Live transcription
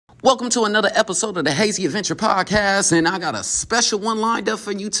Welcome to another episode of the Hazy Adventure Podcast, and I got a special one lined up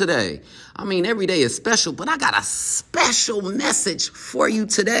for you today. I mean, every day is special, but I got a special message for you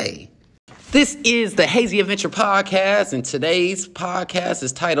today. This is the Hazy Adventure Podcast, and today's podcast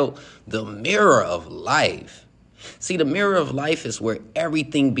is titled The Mirror of Life. See, the mirror of life is where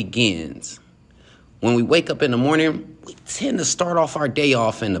everything begins. When we wake up in the morning, we tend to start off our day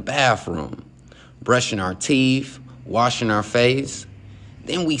off in the bathroom, brushing our teeth, washing our face.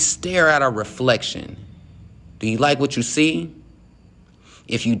 Then we stare at our reflection. Do you like what you see?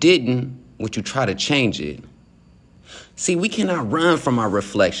 If you didn't, would you try to change it? See, we cannot run from our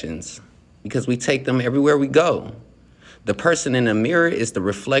reflections because we take them everywhere we go. The person in the mirror is the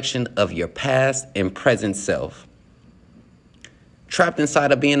reflection of your past and present self, trapped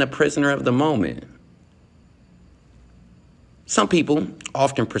inside of being a prisoner of the moment. Some people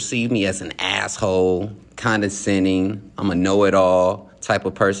often perceive me as an asshole, condescending, I'm a know-it-all type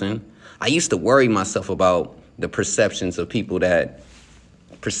of person. I used to worry myself about the perceptions of people that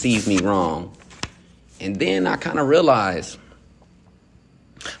perceive me wrong. And then I kind of realized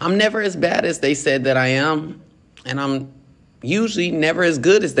I'm never as bad as they said that I am, and I'm usually never as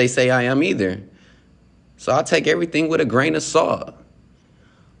good as they say I am either. So I take everything with a grain of salt.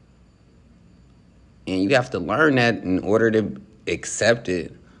 And you have to learn that in order to accept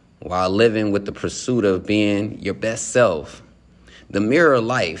it while living with the pursuit of being your best self. The mirror of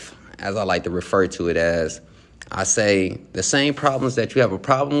life, as I like to refer to it as, I say the same problems that you have a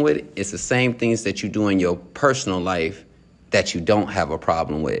problem with, it's the same things that you do in your personal life that you don't have a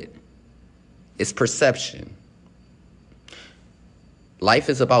problem with. It's perception. Life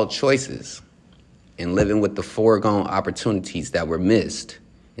is about choices and living with the foregone opportunities that were missed.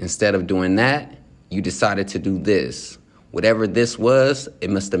 Instead of doing that, you decided to do this. Whatever this was, it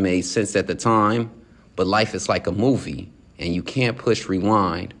must have made sense at the time, but life is like a movie. And you can't push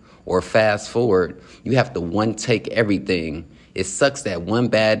rewind or fast forward. You have to one take everything. It sucks that one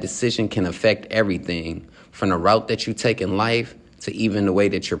bad decision can affect everything, from the route that you take in life to even the way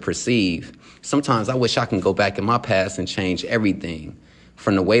that you're perceived. Sometimes I wish I can go back in my past and change everything,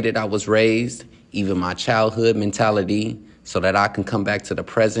 from the way that I was raised, even my childhood mentality, so that I can come back to the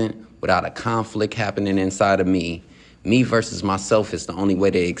present without a conflict happening inside of me. Me versus myself is the only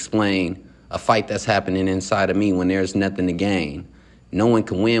way to explain a fight that's happening inside of me when there's nothing to gain. No one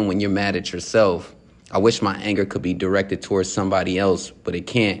can win when you're mad at yourself. I wish my anger could be directed towards somebody else, but it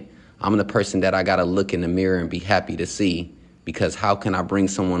can't. I'm the person that I gotta look in the mirror and be happy to see, because how can I bring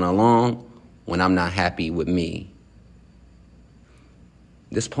someone along when I'm not happy with me?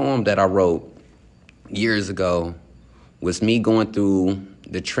 This poem that I wrote years ago was me going through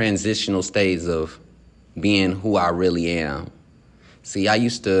the transitional stage of being who I really am. See, I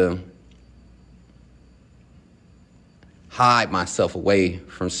used to hide myself away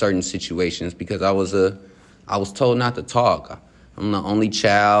from certain situations because I was told not to talk. I'm the only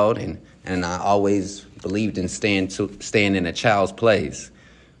child, and I always believed in staying in a child's place.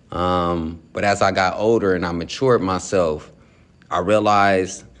 But as I got older and I matured myself, I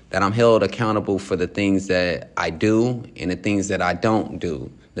realized that I'm held accountable for the things that I do and the things that I don't do,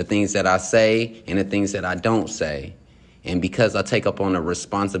 the things that I say and the things that I don't say. And because I take up on the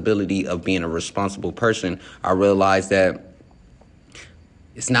responsibility of being a responsible person, I realize that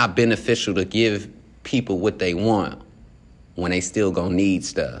it's not beneficial to give people what they want when they still gonna need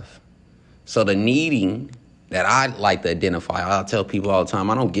stuff. So the needing that I like to identify, I'll tell people all the time,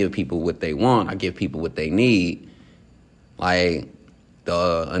 I don't give people what they want, I give people what they need. Like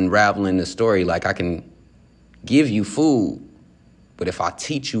the unraveling the story, like I can give you food, but if I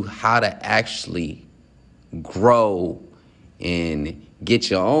teach you how to actually grow and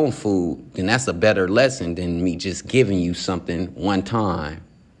get your own food, then that's a better lesson than me just giving you something one time.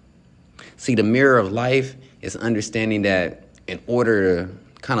 See, the mirror of life is understanding that in order to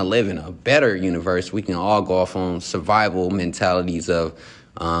kind of live in a better universe, we can all go off on survival mentalities of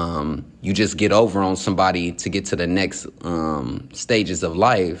you just get over on somebody to get to the next stages of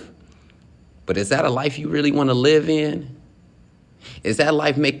life. But is that a life you really want to live in? Is that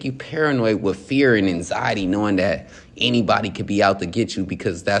life make you paranoid with fear and anxiety, knowing that anybody could be out to get you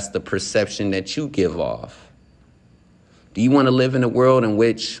because that's the perception that you give off? Do you want to live in a world in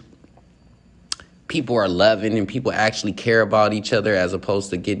which people are loving and people actually care about each other as opposed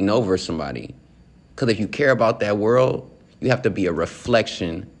to getting over somebody? Because if you care about that world, you have to be a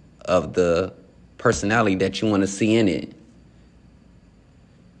reflection of the personality that you want to see in it.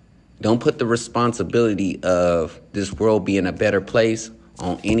 Don't put the responsibility of this world being a better place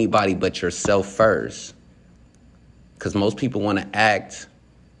on anybody but yourself first. Because most people want to act,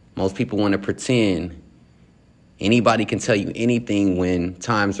 most people want to pretend, Anybody can tell you anything when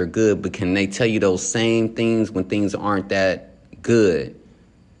times are good, but can they tell you those same things when things aren't that good?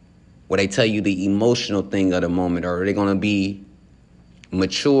 Will they tell you the emotional thing of the moment, or are they going to be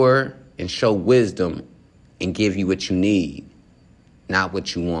mature and show wisdom and give you what you need, not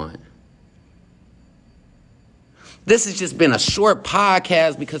what you want? This has just been a short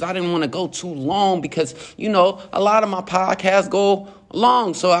podcast because I didn't want to go too long because, a lot of my podcasts go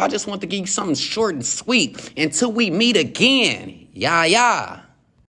long. So I just want to give you something short and sweet until we meet again. Yeah.